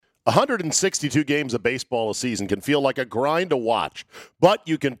162 games of baseball a season can feel like a grind to watch, but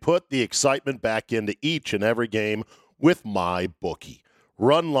you can put the excitement back into each and every game with MyBookie.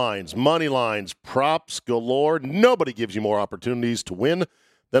 Run lines, money lines, props galore. Nobody gives you more opportunities to win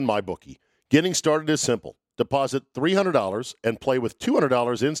than MyBookie. Getting started is simple. Deposit $300 and play with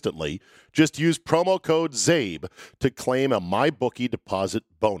 $200 instantly. Just use promo code ZABE to claim a MyBookie deposit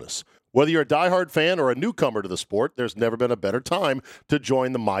bonus. Whether you're a diehard fan or a newcomer to the sport, there's never been a better time to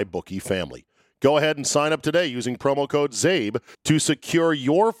join the MyBookie family. Go ahead and sign up today using promo code ZABE to secure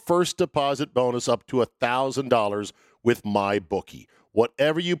your first deposit bonus up to $1,000 with MyBookie.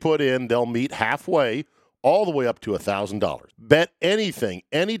 Whatever you put in, they'll meet halfway, all the way up to $1,000. Bet anything,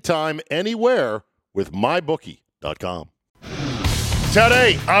 anytime, anywhere with MyBookie.com.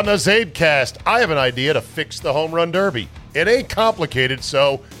 Today on the Zabecast, I have an idea to fix the Home Run Derby. It ain't complicated,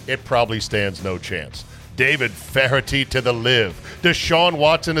 so it probably stands no chance. David Faraty to the live. Deshaun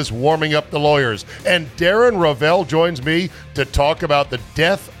Watson is warming up the lawyers. And Darren Rovell joins me to talk about the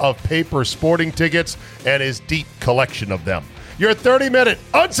death of paper sporting tickets and his deep collection of them. Your 30-minute,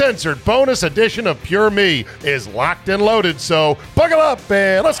 uncensored bonus edition of Pure Me is locked and loaded, so buckle up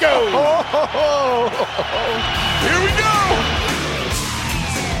and let's go! Here we go!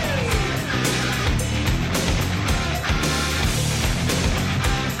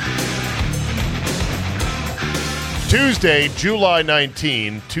 Tuesday, July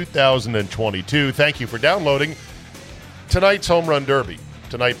 19, 2022. Thank you for downloading tonight's Home Run Derby.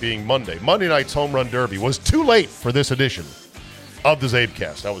 Tonight being Monday. Monday night's Home Run Derby was too late for this edition of the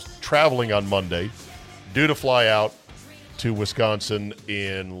Zabecast. I was traveling on Monday, due to fly out to Wisconsin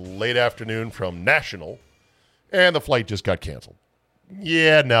in late afternoon from National, and the flight just got canceled.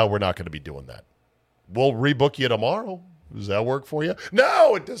 Yeah, no, we're not going to be doing that. We'll rebook you tomorrow. Does that work for you?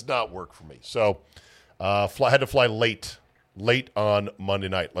 No, it does not work for me. So, had to fly late on Monday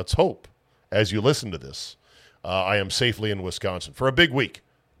night. Let's hope, as you listen to this, I am safely in Wisconsin for a big week,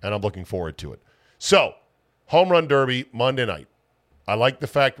 and I'm looking forward to it. So, Home Run Derby Monday night. I like the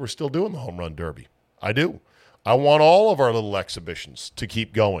fact we're still doing the Home Run Derby. I do. I want all of our little exhibitions to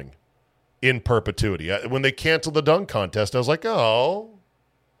keep going in perpetuity. When they canceled the dunk contest, I was like, oh,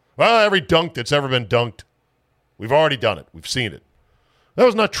 well, every dunk that's ever been dunked, we've already done it. We've seen it. That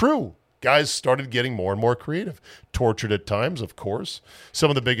was not true. Guys started getting more and more creative. Tortured at times, of course. Some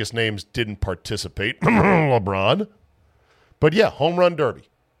of the biggest names didn't participate. LeBron. But yeah, Home Run Derby.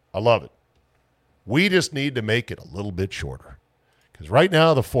 I love it. We just need to make it a little bit shorter. Because right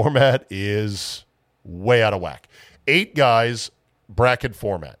now the format is way out of whack. 8 guys, bracket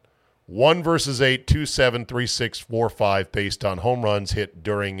format. 1 versus 8, 2, 7, 3, 6, 4, 5, based on home runs hit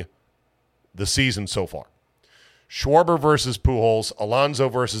during the season so far. Schwarber versus Pujols, Alonso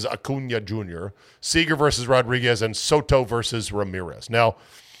versus Acuna Jr., Seager versus Rodriguez, and Soto versus Ramirez. Now,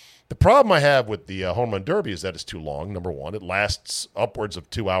 the problem I have with the Home Run Derby is that it's too long, number one. It lasts upwards of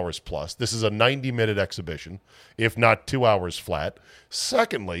 2 hours plus. This is a 90-minute exhibition, if not 2 hours flat.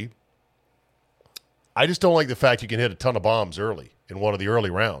 Secondly, I just don't like the fact you can hit a ton of bombs early in one of the early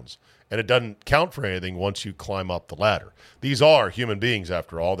rounds, and it doesn't count for anything once you climb up the ladder. These are human beings,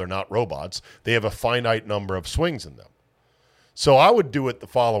 after all. They're not robots. They have a finite number of swings in them. So I would do it the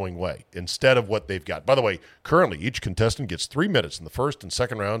following way instead of what they've got. By the way, currently each contestant gets 3 minutes in the first and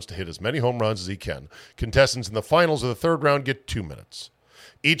second rounds to hit as many home runs as he can. Contestants in the finals of the third round get 2 minutes.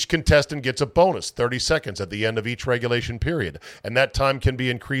 Each contestant gets a bonus, 30 seconds at the end of each regulation period, and that time can be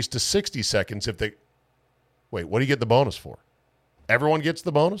increased to 60 seconds if they... Wait, what do you get the bonus for? Everyone gets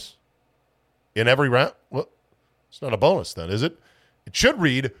the bonus? In every round? Well, it's not a bonus then, is it? It should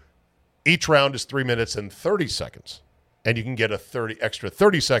read, each round is 3 minutes and 30 seconds. And you can get a extra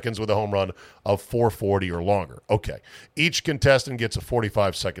 30 seconds with a home run of 440 or longer. Okay. Each contestant gets a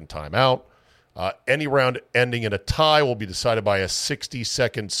 45-second timeout. Any round ending in a tie will be decided by a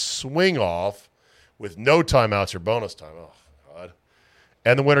 60-second swing off with no timeouts or bonus time. Oh, God.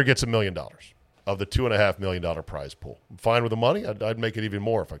 And the winner gets $1 million of the $2.5 million prize pool. I'm fine with the money. I'd make it even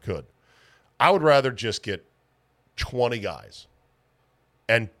more if I could. I would rather just get 20 guys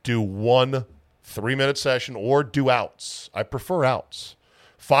and do 1 3-minute session or do outs. I prefer outs.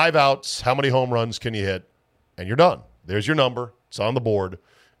 5 outs, how many home runs can you hit? And you're done. There's your number. It's on the board.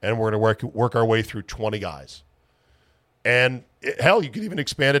 And we're going to work our way through 20 guys. And hell, you could even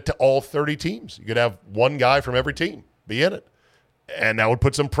expand it to all 30 teams. You could have 1 guy from every team be in it. And that would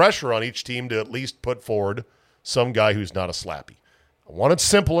put some pressure on each team to at least put forward some guy who's not a slappy. I want it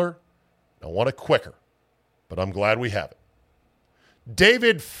simpler. I want it quicker. But I'm glad we have it.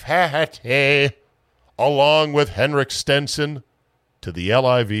 David Faraty, along with Henrik Stenson, to the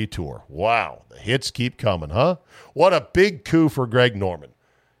LIV Tour. Wow, the hits keep coming, huh? What a big coup for Greg Norman.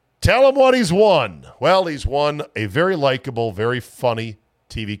 Tell him what he's won. Well, he's won a very likable, very funny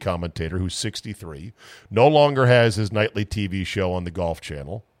TV commentator who's 63, no longer has his nightly TV show on the Golf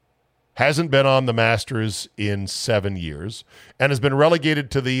Channel, hasn't been on the Masters in 7 years, and has been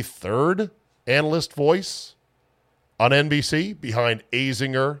relegated to the third analyst voice on NBC behind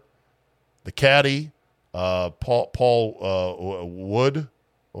Azinger, the caddy, Paul Wood.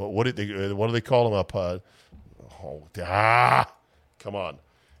 What do they call him up? Come on.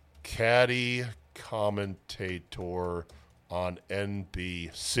 Caddy commentator on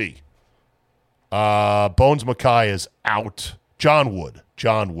NBC. Bones Mackay is out. John Wood,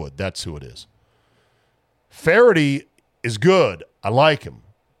 that's who it is. Faraday is good. I like him.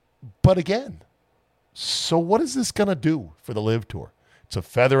 But again, so what is this going to do for the LIV Tour? It's a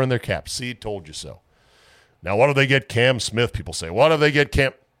feather in their cap. See, told you so. Now, what if they get Cam Smith? People say, what if they get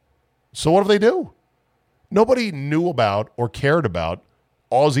Cam? So what do they do? Nobody knew about or cared about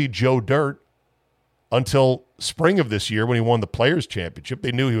Aussie Joe Dirt until spring of this year when he won the Players' Championship.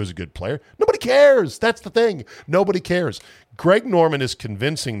 They knew he was a good player. Nobody cares. That's the thing. Nobody cares. Greg Norman is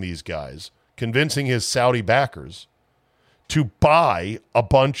convincing these guys, convincing his Saudi backers, to buy a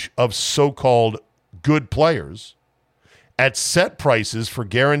bunch of so-called good players at set prices for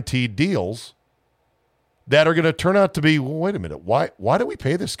guaranteed deals that are going to turn out to be, well, wait a minute, why do we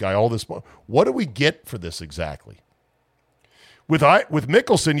pay this guy all this money? What do we get for this exactly? With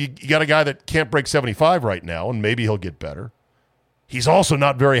Mickelson, you got a guy that can't break 75 right now, and maybe he'll get better. He's also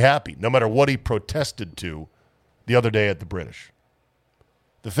not very happy, no matter what he protested to the other day at the British.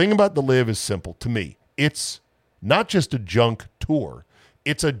 The thing about the LIV is simple to me. It's not just a junk tour.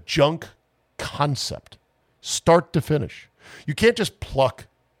 It's a junk concept, start to finish. You can't just pluck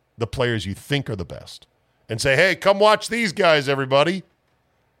the players you think are the best and say, hey, come watch these guys, everybody.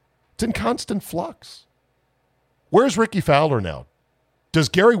 It's in constant flux. Where's Ricky Fowler now? Does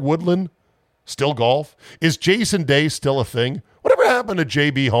Gary Woodland still golf? Is Jason Day still a thing? Whatever happened to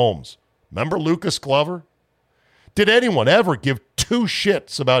J.B. Holmes? Remember Lucas Glover? Did anyone ever give two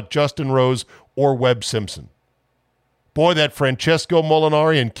shits about Justin Rose or Webb Simpson? Boy, that Francesco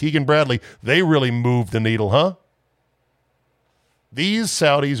Molinari and Keegan Bradley, they really moved the needle, huh? These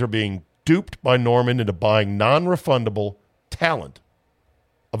Saudis are being duped by Norman into buying non-refundable talent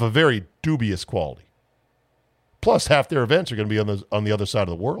of a very dubious quality. Plus, half their events are going to be on the other side of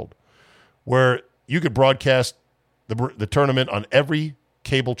the world, where you could broadcast the tournament on every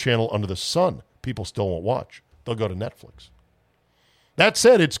cable channel under the sun. People still won't watch. They'll go to Netflix. That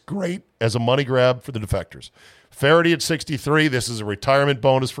said, it's great as a money grab for the defectors. Faraday at 63, this is a retirement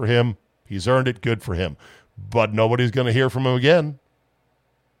bonus for him. He's earned it, good for him. But nobody's going to hear from him again.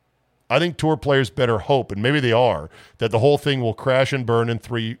 I think tour players better hope, and maybe they are, that the whole thing will crash and burn in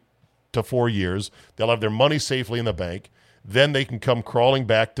 3 to 4 years. They'll have their money safely in the bank. Then they can come crawling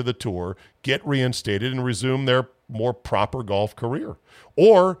back to the tour, get reinstated, and resume their more proper golf career.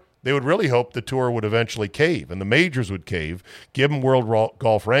 Or they would really hope the tour would eventually cave, and the majors would cave, give them world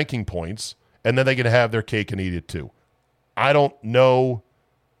golf ranking points, and then they can have their cake and eat it too. I don't know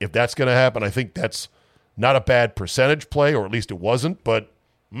if that's going to happen. I think that's not a bad percentage play, or at least it wasn't, but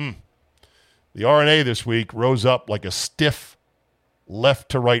the R&A this week rose up like a stiff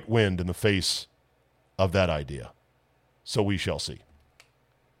left-to-right wind in the face of that idea. So we shall see.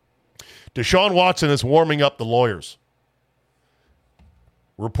 Deshaun Watson is warming up the lawyers.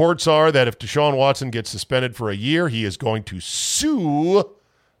 Reports are that if Deshaun Watson gets suspended for a year, he is going to sue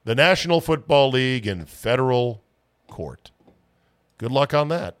the National Football League in federal court. Good luck on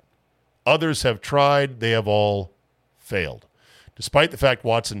that. Others have tried. They have all failed. Despite the fact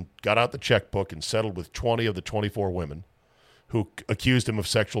Watson got out the checkbook and settled with 20 of the 24 women who accused him of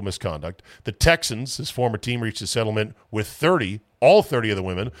sexual misconduct, the Texans, his former team, reached a settlement with all 30 of the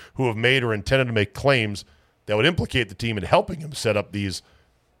women who have made or intended to make claims that would implicate the team in helping him set up these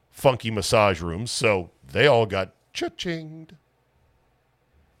funky massage rooms. So they all got cha-chinged.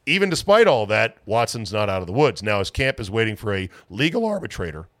 Even despite all that, Watson's not out of the woods. Now his camp is waiting for a legal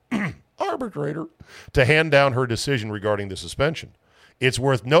arbitrator to hand down her decision regarding the suspension. It's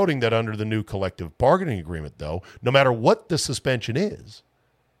worth noting that under the new collective bargaining agreement, though, no matter what the suspension is,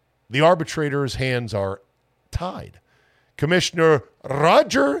 the arbitrator's hands are tied. Commissioner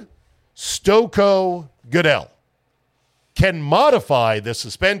Roger Stoko Goodell can modify the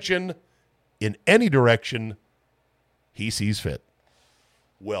suspension in any direction he sees fit.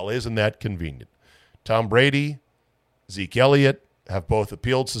 Well, isn't that convenient? Tom Brady, Zeke Elliott have both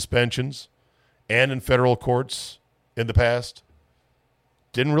appealed suspensions and in federal courts in the past.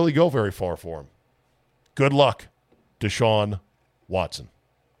 Didn't really go very far for him. Good luck, Deshaun Watson.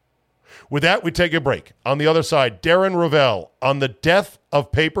 With that, we take a break. On the other side, Darren Rovell on the death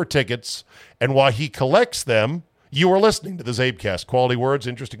of paper tickets and why he collects them. You are listening to the Zabecast. Quality words,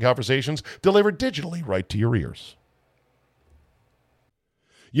 interesting conversations delivered digitally right to your ears.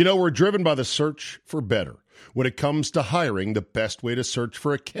 You know, we're driven by the search for better. When it comes to hiring, the best way to search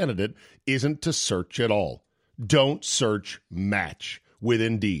for a candidate isn't to search at all. Don't search, match with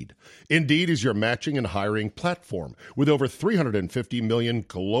Indeed. Indeed is your matching and hiring platform with over 350 million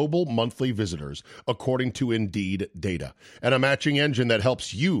global monthly visitors, according to Indeed data, and a matching engine that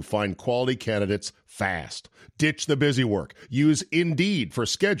helps you find quality candidates fast. Ditch the busy work. Use Indeed for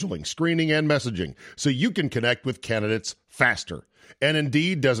scheduling, screening, and messaging so you can connect with candidates faster. And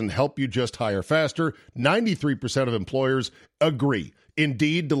Indeed doesn't help you just hire faster. 93% of employers agree.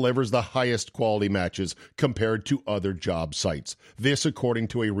 Indeed delivers the highest quality matches compared to other job sites. This according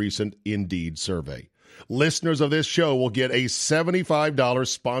to a recent Indeed survey. Listeners of this show will get a $75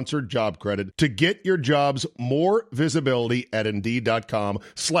 sponsored job credit to get your jobs more visibility at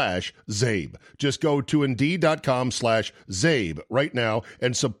Indeed.com/Zabe. Just go to Indeed.com/Zabe right now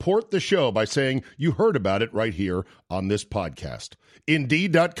and support the show by saying you heard about it right here on this podcast.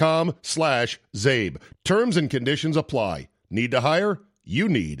 Indeed.com/Zabe. Terms and conditions apply. Need to hire? You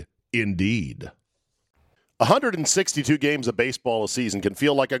need Indeed. 162 games of baseball a season can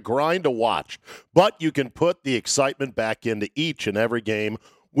feel like a grind to watch, but you can put the excitement back into each and every game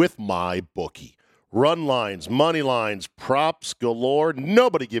with MyBookie. Run lines, money lines, props galore.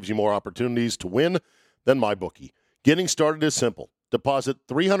 Nobody gives you more opportunities to win than MyBookie. Getting started is simple. Deposit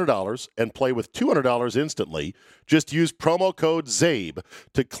 $300 and play with $200 instantly. Just use promo code ZABE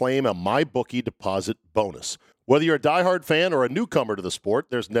to claim a MyBookie deposit bonus. Whether you're a diehard fan or a newcomer to the sport,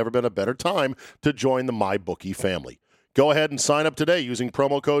 there's never been a better time to join the MyBookie family. Go ahead and sign up today using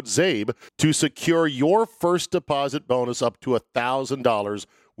promo code ZABE to secure your first deposit bonus up to $1,000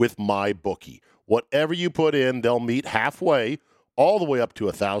 with MyBookie. Whatever you put in, they'll meet halfway, all the way up to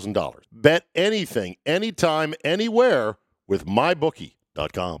 $1,000. Bet anything, anytime, anywhere with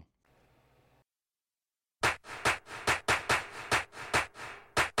MyBookie.com.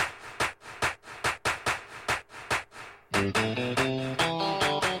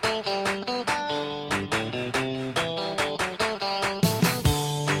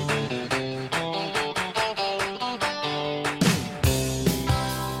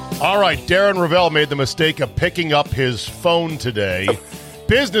 All right, Darren Rovell made the mistake of picking up his phone today.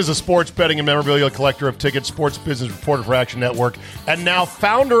 Business of sports betting and memorabilia collector of tickets, sports business reporter for Action Network, and now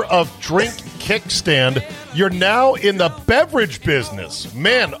founder of Drink Kickstand. You're now in the beverage business.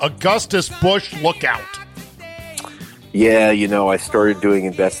 Man, Augustus Busch, look out. Yeah, you know, I started doing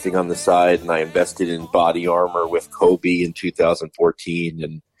investing on the side, and I invested in Body Armor with Kobe in 2014,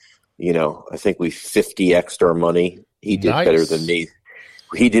 and, you know, I think we 50x'd our money. He did better than me.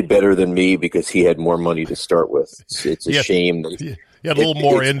 He did better than me because he had more money to start with. It's a shame that he had a little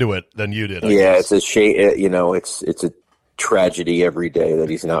more into it than you did. I guess. It's a shame. You know, it's a tragedy every day that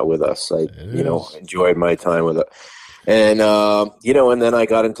he's not with us. I enjoyed my time with it. And, you know, and then I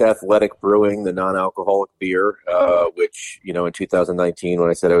got into Athletic Brewing, the non-alcoholic beer, which, you know, in 2019, when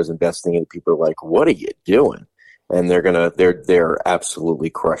I said I was investing in, people were like, what are you doing? And they're absolutely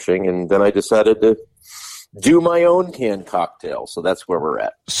crushing. And then I decided to do my own canned cocktail. So that's where we're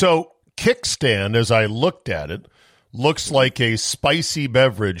at. So Kickstand, as I looked at it, looks like a spicy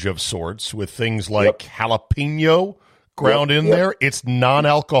beverage of sorts with things like jalapeno ground in there. It's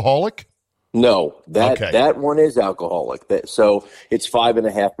non-alcoholic? No, that one is alcoholic. So it's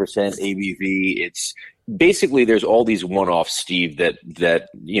 5.5% ABV. It's basically there's all these one-offs, Steve, that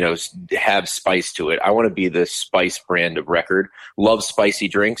you know have spice to it. I want to be the spice brand of record. Love spicy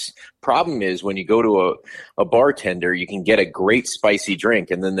drinks. Problem is when you go to a bartender, you can get a great spicy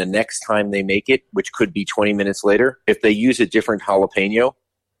drink, and then the next time they make it, which could be 20 minutes later, if they use a different jalapeno,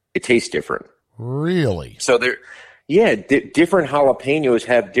 it tastes different. Really? So they're. Yeah, different jalapenos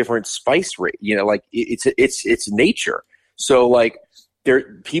have different spice rate. You know, like it's nature. So like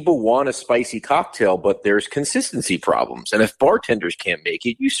people want a spicy cocktail, but there's consistency problems. And if bartenders can't make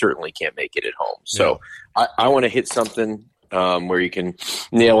it, you certainly can't make it at home. So I want to hit something where you can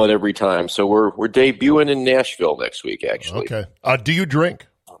nail it every time. So we're debuting in Nashville next week, actually. Okay. Do you drink?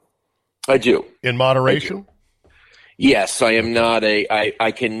 I do. In moderation? I do. Yes, I am not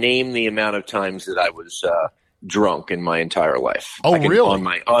I can name the amount of times that I was drunk in my entire life. Oh, really? On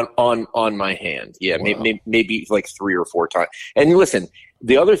my hand. Yeah, wow. maybe like 3 or 4 times. And listen,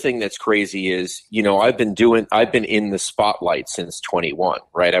 the other thing that's crazy is, you know, I've been in the spotlight since 21,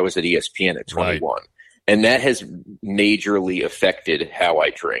 right? I was at ESPN at 21. Right. And that has majorly affected how I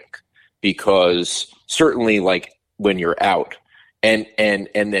drink because certainly like when you're out, and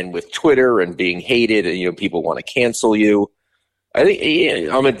then with Twitter and being hated, and people want to cancel you. I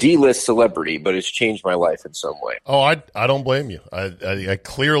think I'm a D-list celebrity, but it's changed my life in some way. Oh, I don't blame you. I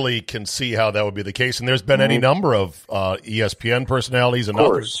clearly can see how that would be the case, and there's been any number of ESPN personalities and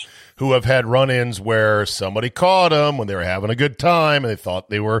others who have had run-ins where somebody caught them when they were having a good time and they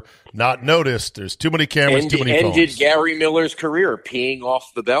thought they were not noticed. There's too many cameras, too many phones. Ended Gary Miller's career peeing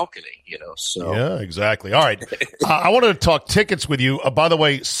off the balcony, So yeah, exactly. All right, I wanted to talk tickets with you. By the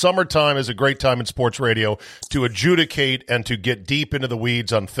way, summertime is a great time in sports radio to adjudicate and to get deep into the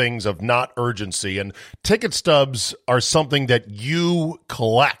weeds on things of not urgency. And ticket stubs are something that you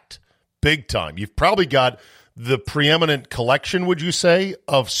collect big time. You've probably got the preeminent collection, would you say,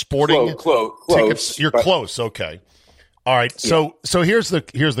 of sporting tickets? You're close. Okay. All right. So here's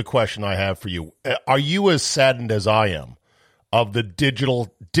the question I have for you. Are you as saddened as I am of the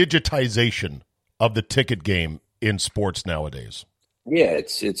digitization of the ticket game in sports nowadays? Yeah,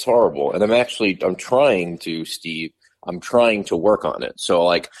 it's horrible. And I'm trying to work on it. So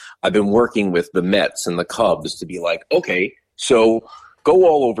I've been working with the Mets and the Cubs to be like, okay, so go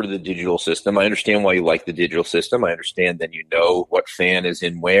all over to the digital system. I understand why you like the digital system. I understand that what fan is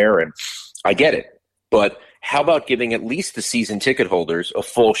in where, and I get it. But how about giving at least the season ticket holders a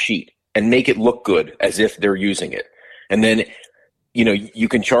full sheet and make it look good as if they're using it? And then, you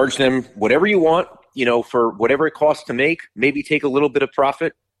can charge them whatever you want, for whatever it costs to make, maybe take a little bit of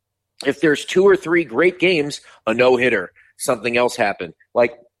profit. If there's 2 or 3 great games, a no-hitter, something else happened,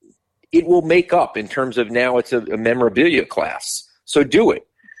 it will make up in terms of now it's a memorabilia class. So do it.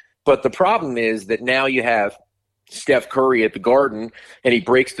 But the problem is that now you have Steph Curry at the Garden and he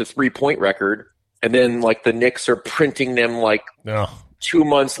breaks the 3-point record. And then the Knicks are printing them 2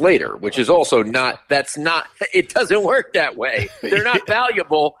 months later, which is also it doesn't work that way. They're not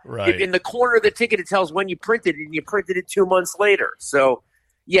valuable. Right. In the corner of the ticket, it tells when you printed it and you printed it 2 months later. So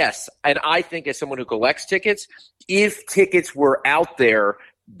yes. And I think as someone who collects tickets, if tickets were out there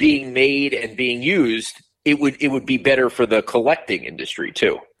being made and being used, it would be better for the collecting industry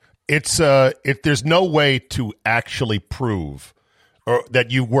too. It's if there's no way to actually prove or that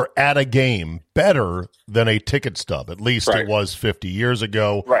you were at a game better than a ticket stub. At least it was 50 years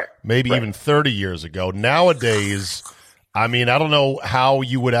ago, maybe even 30 years ago. Nowadays, I don't know how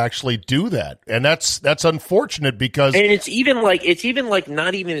you would actually do that, and that's unfortunate because it's even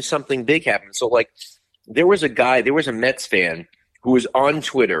not even if something big happened. So there was a Mets fan who was on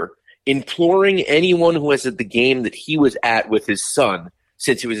Twitter imploring anyone who was at the game that he was at with his son,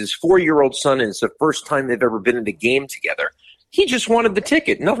 since it was his 4-year-old son and it's the first time they've ever been in a game together. He just wanted the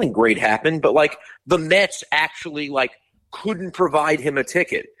ticket. Nothing great happened, but the Mets actually couldn't provide him a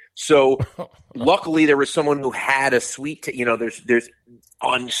ticket. So luckily there was someone who had a suite. There's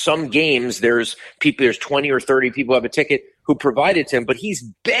on some games there's 20 or 30 people who have a ticket who provided to him, but he's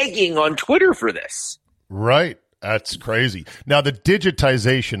begging on Twitter for this. Right. That's crazy. Now, the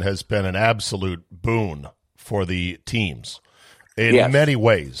digitization has been an absolute boon for the teams in many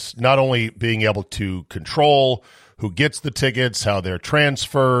ways, not only being able to control who gets the tickets, how they're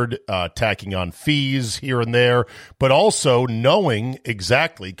transferred, tacking on fees here and there, but also knowing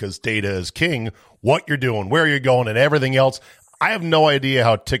exactly, because data is king, what you're doing, where you're going, and everything else. I have no idea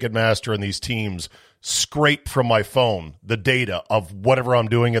how Ticketmaster and these teams scrape from my phone the data of whatever I'm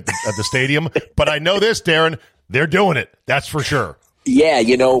doing at the stadium, but I know this, Darren. They're doing it. That's for sure. Yeah,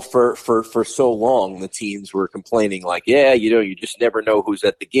 for so long, the teams were complaining you just never know who's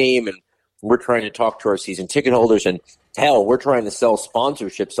at the game. And we're trying to talk to our season ticket holders. And hell, we're trying to sell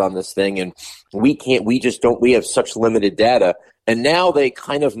sponsorships on this thing. And we have such limited data. And now they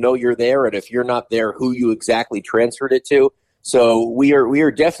kind of know you're there. And if you're not there, who you exactly transferred it to. So we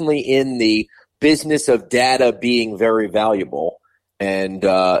are definitely in the business of data being very valuable. And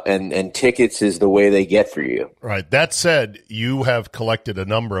tickets is the way they get for you. Right. That said, you have collected a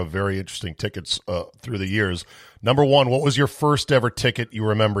number of very interesting tickets through the years. Number one, what was your first ever ticket you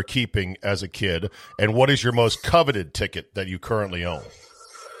remember keeping as a kid? And what is your most coveted ticket that you currently own?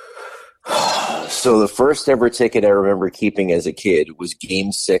 So the first ever ticket I remember keeping as a kid was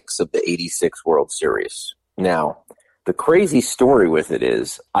Game 6 of the '86 World Series. Now, the crazy story with it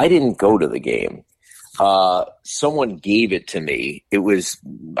is I didn't go to the game. Someone gave it to me.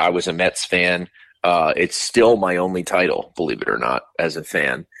 I was a Mets fan. It's still my only title, believe it or not, as a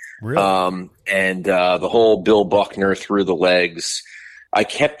fan. Really? And the whole Bill Buckner through the legs. I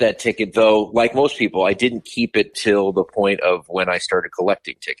kept that ticket, though. Like most people, I didn't keep it till the point of when I started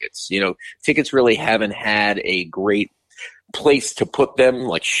collecting tickets. Tickets really haven't had a great place to put them,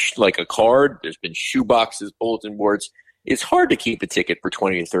 like a card. There's been shoe boxes, bulletin boards. It's hard to keep a ticket for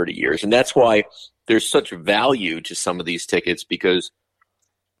 20 or 30 years, and that's why such value to some of these tickets because,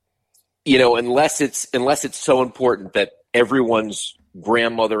 you know, unless it's so important that everyone's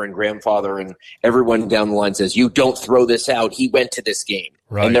grandmother and grandfather and everyone down the line says, you don't throw this out. He went to this game.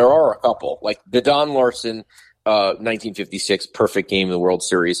 Right. And there are a couple, like the Don Larson 1956 perfect game in the World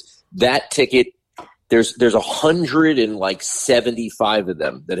Series. That ticket, there's 175 of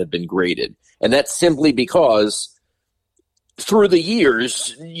them that have been graded. And that's simply because through the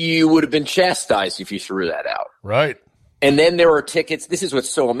years, you would have been chastised if you threw that out. Right. And then there are tickets. This is what's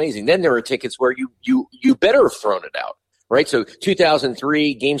so amazing. Then there are tickets where you better have thrown it out. Right. So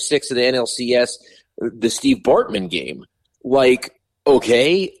 2003, Game 6 of the NLCS, the Steve Bartman game. Like,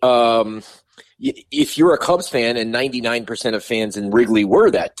 okay, if you're a Cubs fan and 99% of fans in Wrigley were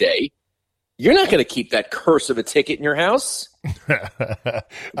that day, you're not going to keep that curse of a ticket in your house.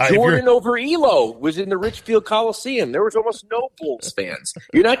 Jordan over Elo was in the Richfield Coliseum. There was almost no Bulls fans.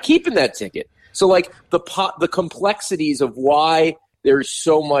 You're not keeping that ticket. So, like, the complexities of why there's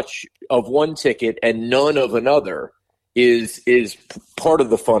so much of one ticket and none of another is part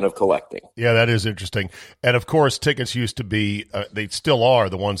of the fun of collecting. Yeah, that is interesting. And, of course, tickets used to be they still are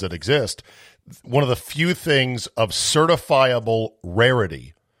the ones that exist. One of the few things of certifiable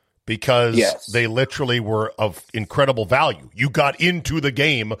rarity because they literally were of incredible value. You got into the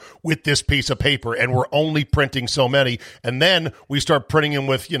game with this piece of paper, and we're only printing so many. And then we start printing them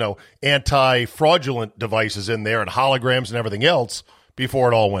with, you know, anti-fraudulent devices in there and holograms and everything else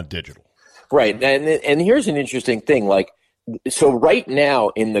before it all went digital. Right. And here's an interesting thing. Like, so right now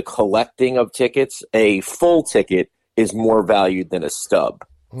in the collecting of tickets, a full ticket is more valued than a stub.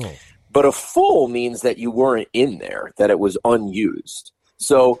 But a full means that you weren't in there, that it was unused.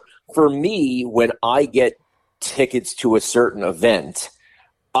 So for me, when I get tickets to a certain event,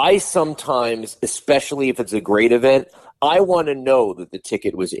 I sometimes, especially if it's a great event, I want to know that the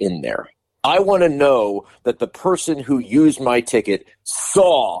ticket was in there. I want to know that the person who used my ticket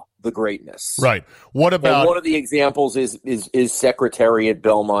saw the greatness. Right. What about... And one of the examples is Secretariat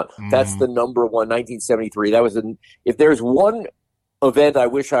Belmont. That's the number one, 1973. That was if there's one event I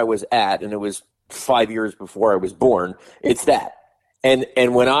wish I was at, and it was 5 years before I was born, it's that. And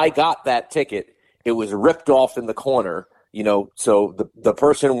when I got that ticket, it was ripped off in the corner, you know, so the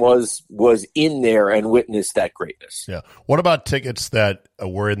person was in there and witnessed that greatness. Yeah. What about tickets that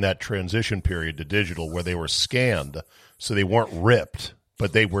were in that transition period to digital where they were scanned, so they weren't ripped,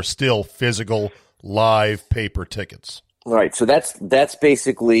 but they were still physical, live paper tickets? Right. So that's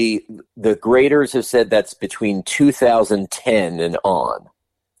basically, the graders have said that's between 2010 and on.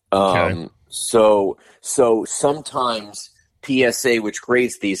 Okay. So sometimes PSA, which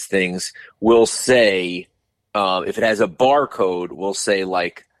grades these things, will say, if it has a barcode, will say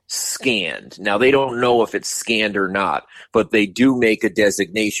like scanned. Now, they don't know if it's scanned or not, but they do make a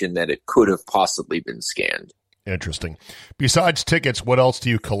designation that it could have possibly been scanned. Interesting. Besides tickets, what else do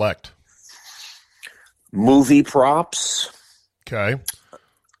you collect? Movie props. Okay.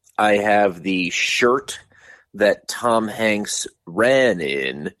 I have the shirt that Tom Hanks ran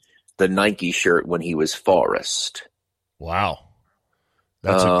in, the Nike shirt when he was Forrest. Wow.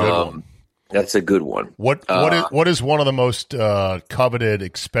 That's a good one. That's a good one. What is one of the most coveted,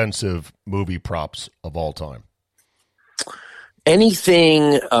 expensive movie props of all time?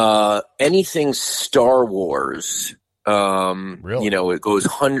 Anything Star Wars. Really? You know, it goes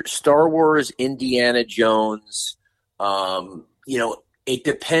Star Wars, Indiana Jones. You know, it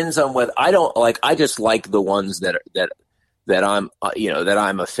depends on what I don't like. I just like the ones that I'm that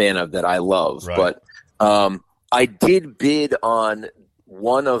I'm a fan of, that I love. Right. But I did bid on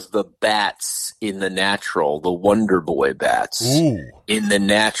one of the bats in the natural, the Wonder Boy bats. Ooh. In the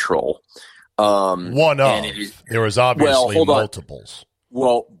natural. One of. There was obviously multiples.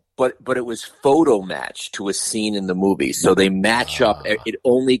 Well, but it was photo matched to a scene in the movie, so they match up. It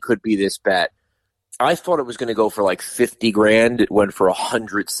only could be this bat. I thought it was going to go for like $50,000. It went for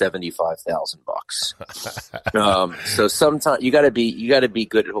 $175,000. So sometimes you got to be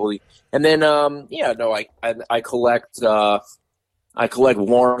good at holding. And then I collect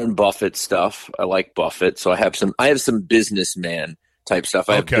Warren Buffett stuff. I like Buffett, so I have some businessman type stuff.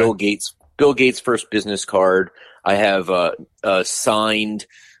 I have Bill Gates' first business card. I have a signed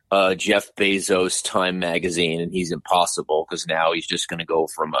Jeff Bezos Time magazine, and he's impossible because now he's just going to go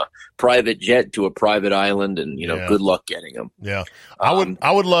from a private jet to a private island, and good luck getting him. Yeah, I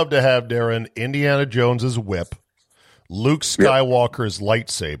would love to have, Darren, Indiana Jones's whip, Luke Skywalker's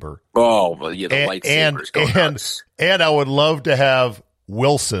lightsaber. Oh, well, yeah, the lightsabers and I would love to have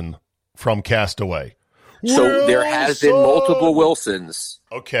Wilson from Castaway. So there has been multiple Wilsons.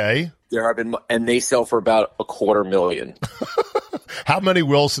 Okay. There have been, and they sell for about $250,000. How many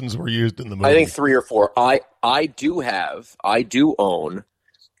Wilsons were used in the movie? I think 3 or 4. I do own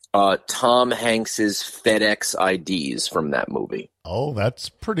Tom Hanks's FedEx IDs from that movie. Oh, that's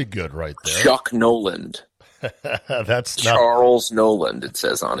pretty good right there. Chuck Noland. That's Charles Noland, it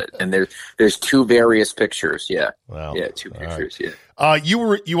says on it. And there's 2 various pictures. Yeah. Wow. Yeah, 2 pictures, right. Yeah.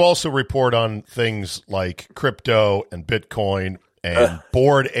 You also report on things like crypto and Bitcoin and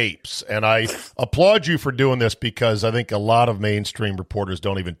Bored Apes. And I applaud you for doing this because I think a lot of mainstream reporters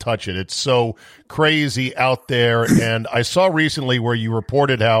don't even touch it. It's so crazy out there. And I saw recently where you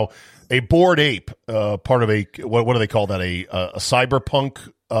reported how a Bored Ape, part of what do they call that? A cyberpunk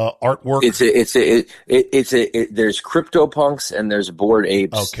artwork. There's CryptoPunks and there's Bored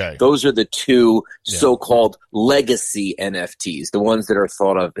Apes. Okay. Those are the 2 so-called legacy NFTs, the ones that are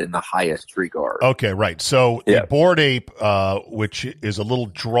thought of in the highest regard. Okay, right. So a Bored Ape, which is a little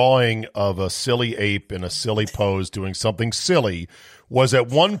drawing of a silly ape in a silly pose doing something silly, was at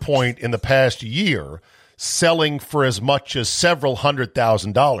one point in the past year selling for as much as several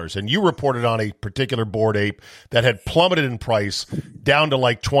 $100,000. And you reported on a particular Bored Ape that had plummeted in price down to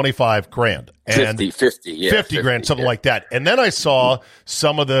like $25,000. And 50 grand, something like that. And then I saw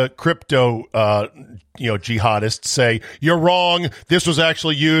some of the crypto, jihadists say, you're wrong. This was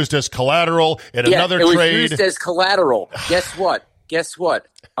actually used as collateral in another trade. It was used as collateral. Guess what?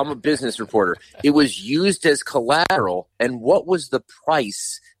 I'm a business reporter. It was used as collateral. And what was the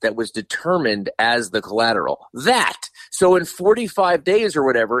price that was determined as the collateral? That. So in 45 days or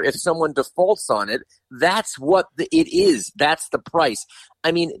whatever, if someone defaults on it, that's what it is. That's the price.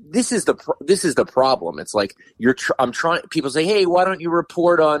 I mean, this is the problem. It's like I'm trying. People say, "Hey, why don't you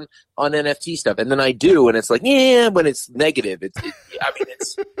report on NFT stuff?" And then I do, and it's like, yeah, but it's negative.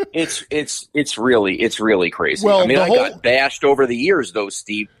 It's really crazy. Well, I mean, I got bashed over the years, though,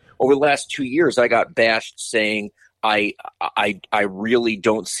 Steve. Over the last 2 years, I got bashed saying I really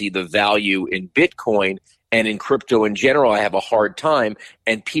don't see the value in Bitcoin and in crypto in general. I have a hard time.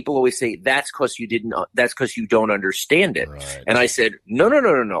 And people always say, that's because you don't understand it. Right. And I said,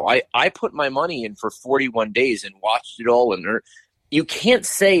 no. I put my money in for 41 days and watched it all. And you can't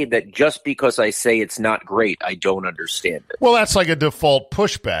say that just because I say it's not great, I don't understand it. Well, that's like a default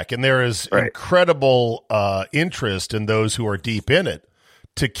pushback. And there is incredible interest in those who are deep in it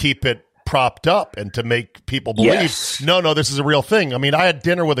to keep it propped up and to make people believe, no, this is a real thing. I mean, I had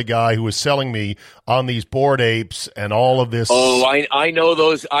dinner with a guy who was selling me on these Bored Apes and all of this. Oh, I know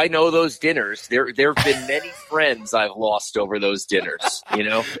those. I know those dinners. There have been many friends I've lost over those dinners, you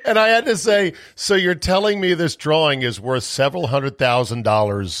know? And I had to say, so you're telling me this drawing is worth several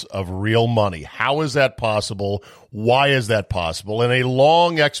 $100,000 of real money. How is that possible? Why is that possible? And a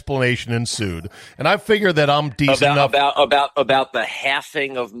long explanation ensued. And I figured that I'm decent enough about the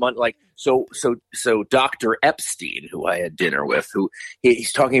halving of money. Like, so Dr. Epstein, who I had dinner with,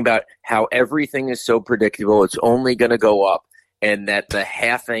 he's talking about how everything is so predictable. It's only going to go up. And that the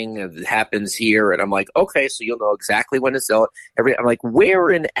halving happens here. And I'm like, okay, so you'll know exactly when to sell it. I'm like,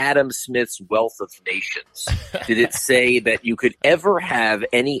 where in Adam Smith's Wealth of Nations did it say that you could ever have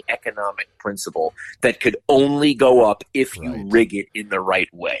any economic principle that could only go up if you rig it in the right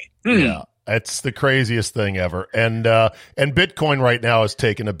way? Yeah. It's the craziest thing ever. And Bitcoin right now is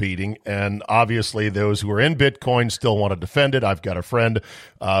taking a beating. And obviously those who are in Bitcoin still want to defend it. I've got a friend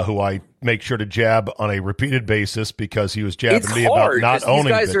who I make sure to jab on a repeated basis because he was jabbing me about not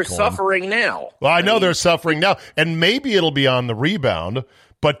owning Bitcoin. These guys are suffering now. Well, I know they're suffering now. And maybe it'll be on the rebound.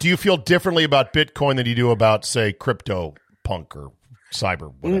 But do you feel differently about Bitcoin than you do about, say, CryptoPunk or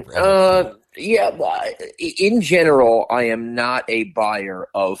cyber, whatever? Yeah. In general, I am not a buyer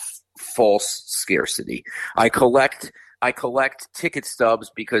of false scarcity. I collect ticket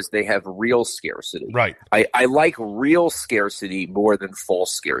stubs because they have real scarcity. Right. I like real scarcity more than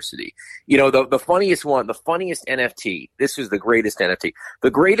false scarcity. You know, the funniest NFT, this was the greatest NFT.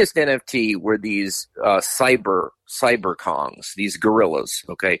 The greatest NFT were these cyber Kongs, these gorillas,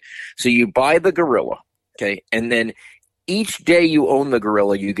 okay? So you buy the gorilla, okay? And then each day you own the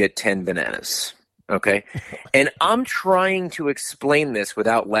gorilla, you get 10 bananas. Okay. And I'm trying to explain this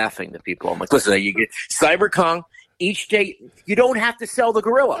without laughing to people. I'm like, listen, you get Cyber Kong. Each day, you don't have to sell the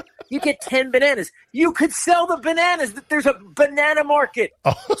gorilla. You get 10 bananas. You could sell the bananas. There's a banana market.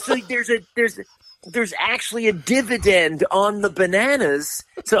 So there's actually a dividend on the bananas.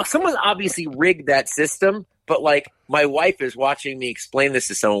 So someone obviously rigged that system. But, like, my wife is watching me explain this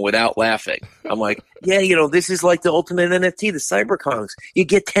to someone without laughing. I'm like, yeah, you know, this is like the ultimate NFT, the CyberKongs. You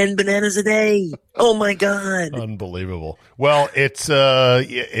get 10 bananas a day. Oh, my God. Unbelievable. Well, it's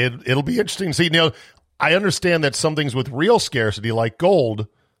it'll be interesting to see. You know, I understand that some things with real scarcity, like gold,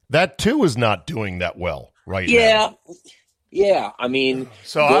 that, too, is not doing that well right now. Yeah. Yeah, I mean,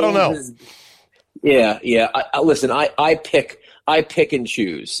 so I don't know. Yeah. Listen, I pick and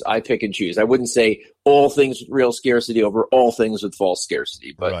choose. I pick and choose. I wouldn't say all things with real scarcity over all things with false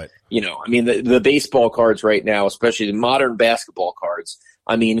scarcity. But, right. I mean, the baseball cards right now, especially the modern basketball cards,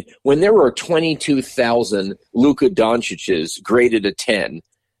 I mean, when there were 22,000 Luka Doncic's graded a 10,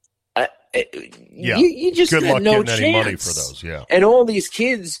 you just good had luck no getting chance. any money for those, yeah. And all these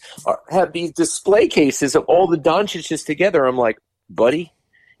kids have these display cases of all the Doncic's together. I'm like, buddy,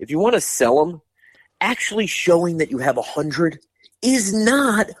 if you want to sell them, actually showing that you have 100 is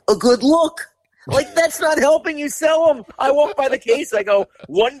not a good look. Like, that's not helping you sell them. I walk by the case, I go,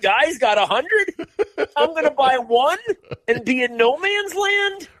 one guy's got 100? I'm going to buy one and be in no man's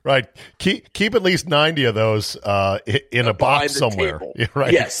land? Right. Keep at least 90 of those in a box somewhere. Yeah,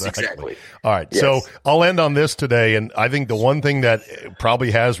 right. Yes, exactly. All right. Yes. So I'll end on this today, and I think the one thing that probably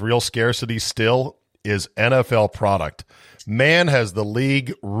has real scarcity still is NFL product. Man, has the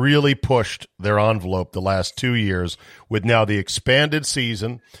league really pushed their envelope the last 2 years with now the expanded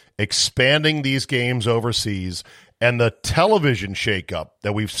season, expanding these games overseas, and the television shakeup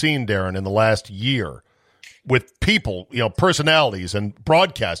that we've seen, Darren, in the last year with people, personalities and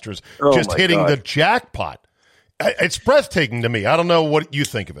broadcasters just hitting the jackpot. It's breathtaking to me. I don't know what you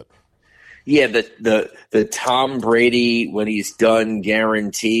think of it. Yeah, the Tom Brady when he's done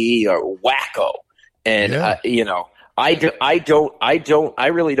guarantee or wacko. And, I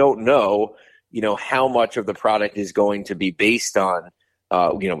really don't know, how much of the product is going to be based on,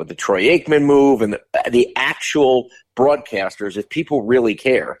 with the Troy Aikman move and the actual broadcasters, if people really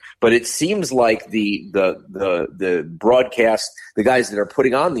care. But it seems like the broadcast, the guys that are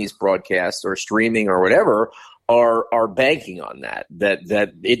putting on these broadcasts or streaming or whatever are banking on that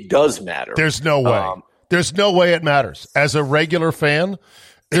it does matter. There's no way. There's no way it matters. As a regular fan,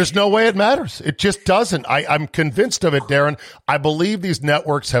 there's no way it matters. It just doesn't. I'm convinced of it, Darren. I believe these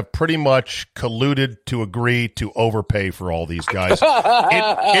networks have pretty much colluded to agree to overpay for all these guys.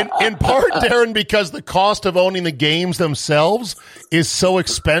 In part, Darren, because the cost of owning the games themselves is so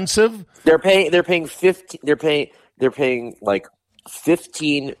expensive. They're paying like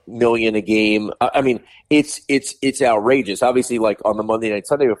 $15 million a game. I mean, it's outrageous. Obviously, like on the Monday Night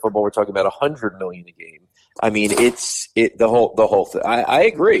Sunday football, we're talking about $100 million a game. I mean, the whole thing. I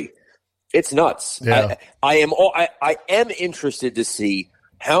agree. It's nuts. Yeah. I am interested to see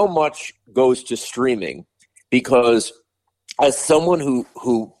how much goes to streaming, because as someone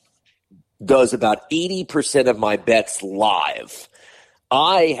who does about 80% of my bets live,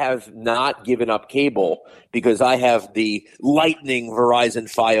 I have not given up cable because I have the Lightning Verizon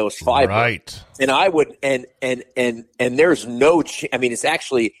Fios fiber. Right. And I would and there's no I mean,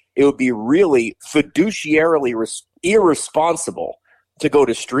 it would be really fiduciarily irresponsible to go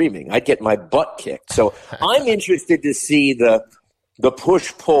to streaming. I'd get my butt kicked. So I'm interested to see the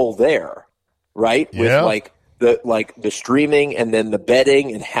push-pull there, right? Yeah. With the streaming and then the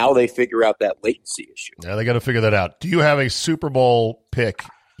betting and how they figure out that latency issue. Yeah, they got to figure that out. Do you have a Super Bowl pick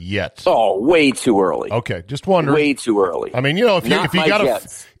yet? Oh, way too early. Okay, just wondering. Way too early. I mean, if you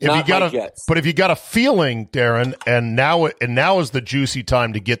got a feeling, Darren, and now is the juicy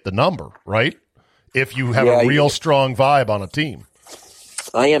time to get the number, right? If you have a real strong vibe on a team.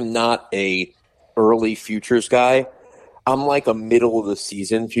 I am not a early futures guy. I'm like a middle of the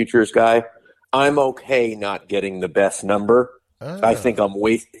season futures guy. I'm okay not getting the best number. I think I'm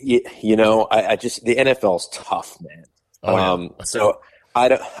I just, the NFL's tough, man. So I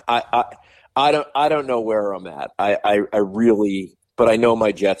don't know where I'm at. I really, but I know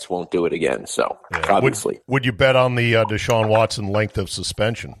my Jets won't do it again. So obviously, would you bet on the Deshaun Watson length of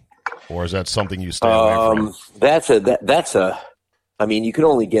suspension, or is that something you stay away from? That's a. I mean, you can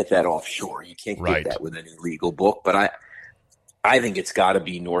only get that offshore. You can't get that with any legal book. But I think it's got to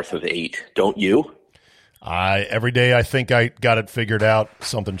be north of 8. Don't you? Every day I think I got it figured out,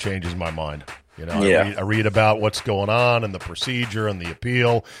 something changes my mind. I read about what's going on and the procedure and the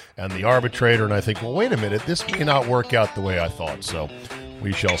appeal and the arbitrator, and I think, well, wait a minute, this may not work out the way I thought. So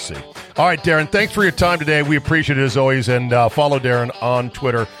we shall see. All right, Darren, thanks for your time today. We appreciate it as always, and follow Darren on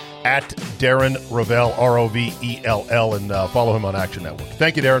Twitter at Darren Rovell, Rovell, and follow him on Action Network.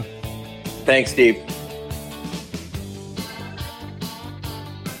 Thank you, Darren. Thanks, Steve.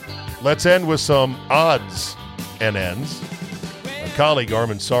 Let's end with some odds and ends. My colleague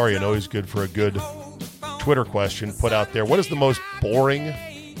Armin Sari, always good for a good Twitter question, put out there, what is the most boring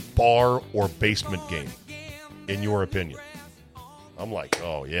bar or basement game, in your opinion? I'm like,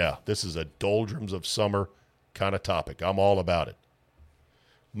 oh yeah, this is a doldrums of summer kind of topic. I'm all about it.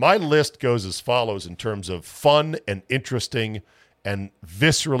 My list goes as follows in terms of fun and interesting and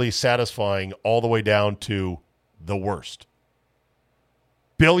viscerally satisfying all the way down to the worst.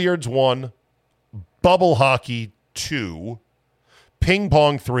 billiards 1, bubble hockey 2, ping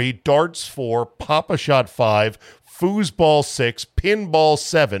pong 3, darts 4, pop-a-shot 5, foosball 6, pinball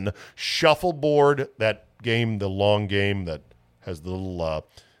 7, shuffleboard, that game, the long game that has the little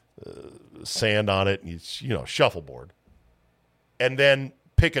sand on it, and shuffleboard. And then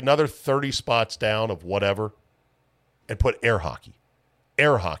pick another 30 spots down of whatever and put air hockey.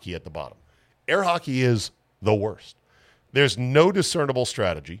 Air hockey at the bottom. Air hockey is the worst. There's no discernible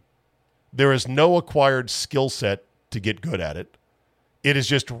strategy. There is no acquired skill set to get good at it. It is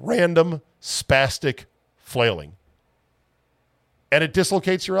just random, spastic flailing. And it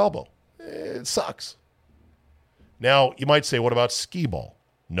dislocates your elbow. It sucks. Now, you might say, what about skee ball?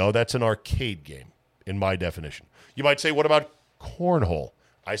 No, that's an arcade game, in my definition. You might say, what about cornhole?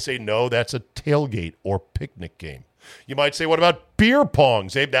 I say, no, that's a tailgate or picnic game. You might say, what about beer pong?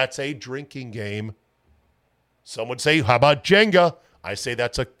 Zabe, that's a drinking game. Some would say, how about Jenga? I say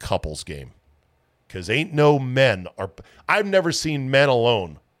that's a couples game. Because ain't no men are... I've never seen men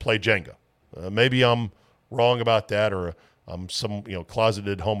alone play Jenga. Maybe I'm wrong about that, or I'm some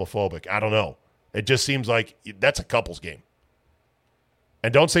closeted homophobic. I don't know. It just seems like that's a couples game.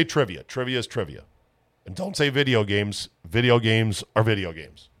 And don't say trivia. Trivia is trivia. And don't say video games. Video games are video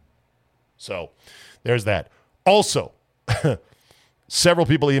games. So there's that. Also, several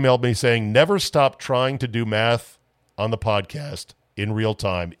people emailed me saying, never stop trying to do math on the podcast in real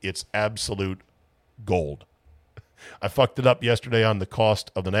time. It's absolute gold. I fucked it up yesterday on the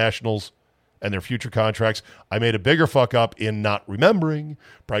cost of the Nationals and their future contracts. I made a bigger fuck up in not remembering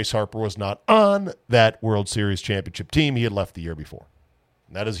Bryce Harper was not on that World Series championship team. He had left the year before.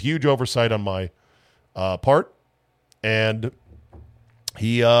 And that is a huge oversight on my part. And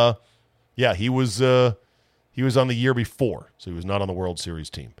he was on the year before, so he was not on the World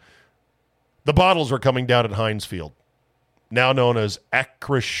Series team. The bottles were coming down at Heinz Field, now known as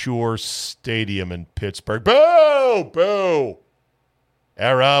Acrisure Stadium in Pittsburgh. Boo! Boo!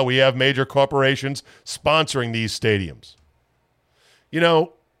 Era, we have major corporations sponsoring these stadiums.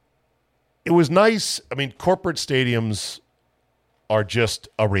 It was nice. I mean, corporate stadiums are just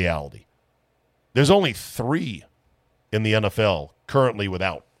a reality. There's only 3 in the NFL currently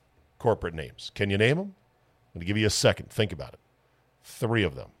without corporate names. Can you name them? I'm going to give you a second. Think about it. 3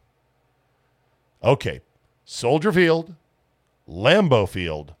 of them. Okay. Soldier Field, Lambeau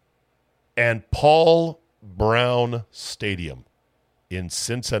Field, and Paul Brown Stadium in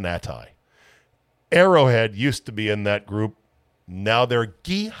Cincinnati. Arrowhead used to be in that group. Now they're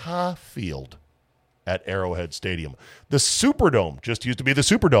Geha Field at Arrowhead Stadium. The Superdome just used to be the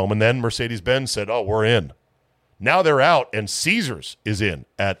Superdome, and then Mercedes-Benz said, oh, we're in. Now they're out, and Caesars is in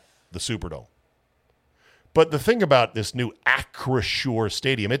at the Superdome. But the thing about this new Acrisure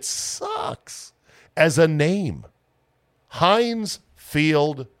Stadium, it sucks as a name. Heinz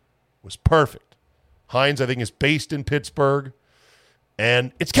Field was perfect. Heinz, I think, is based in Pittsburgh,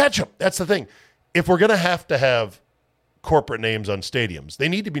 and it's ketchup. That's the thing. If we're going to have corporate names on stadiums, they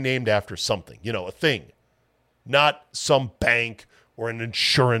need to be named after something, a thing, not some bank or an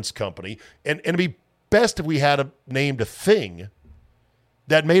insurance company. And it'd be best if we had named a thing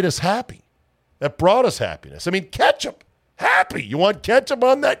that made us happy, that brought us happiness. I mean, ketchup, happy. You want ketchup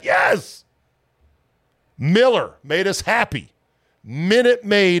on that? Yes. Miller made us happy. Minute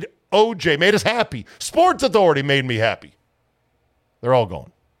Maid, OJ made us happy. Sports Authority made me happy. They're all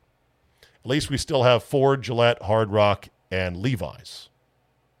gone. At least we still have Ford, Gillette, Hard Rock, and Levi's.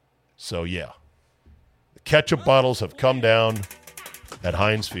 So, yeah. The ketchup bottles have come down at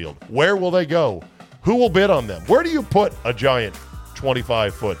Heinz Field. Where will they go? Who will bid on them? Where do you put a giant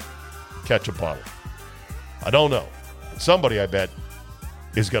 25-foot ketchup bottle? I don't know. Somebody, I bet,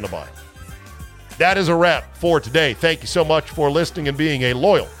 is going to buy it. That is a wrap for today. Thank you so much for listening and being a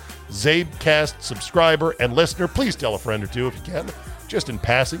loyal Zabecast subscriber and listener. Please tell a friend or two if you can. Just in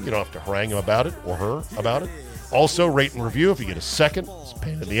passing, you don't have to harangue him about it or her about it. Also, rate and review if you get a second. It's a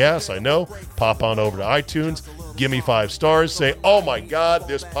pain in the ass, I know. Pop on over to iTunes. Give me 5 stars. Say, oh my God,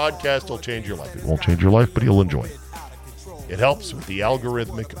 this podcast will change your life. It won't change your life, but you'll enjoy it. It helps with the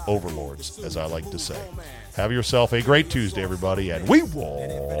algorithmic overlords, as I like to say. Have yourself a great Tuesday, everybody, and we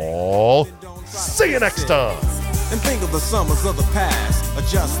will see you next time. And think of the summers of the past.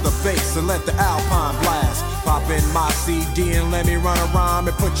 Adjust the bass and let the Alpine blast. Pop in my CD and let me run a rhyme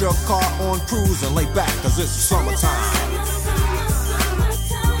and put your car on cruise and lay back, cause it's summertime.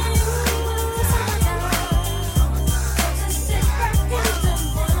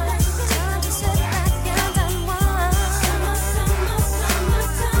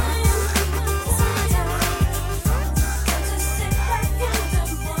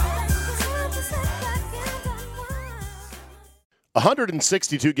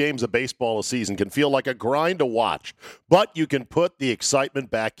 162 games of baseball a season can feel like a grind to watch, but you can put the excitement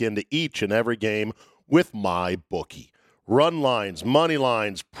back into each and every game with MyBookie. Run lines, money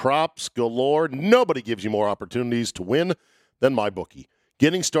lines, props galore. Nobody gives you more opportunities to win than MyBookie.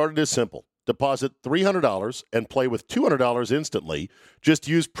 Getting started is simple. Deposit $300 and play with $200 instantly. Just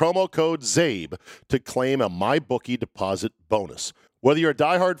use promo code ZABE to claim a MyBookie deposit bonus. Whether you're a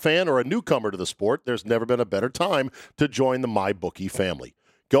diehard fan or a newcomer to the sport, there's never been a better time to join the MyBookie family.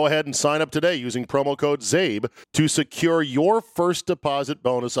 Go ahead and sign up today using promo code ZABE to secure your first deposit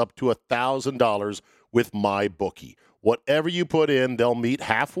bonus up to $1,000 with MyBookie. Whatever you put in, they'll meet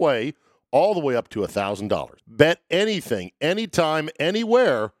halfway, all the way up to $1,000. Bet anything, anytime,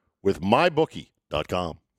 anywhere with MyBookie.com.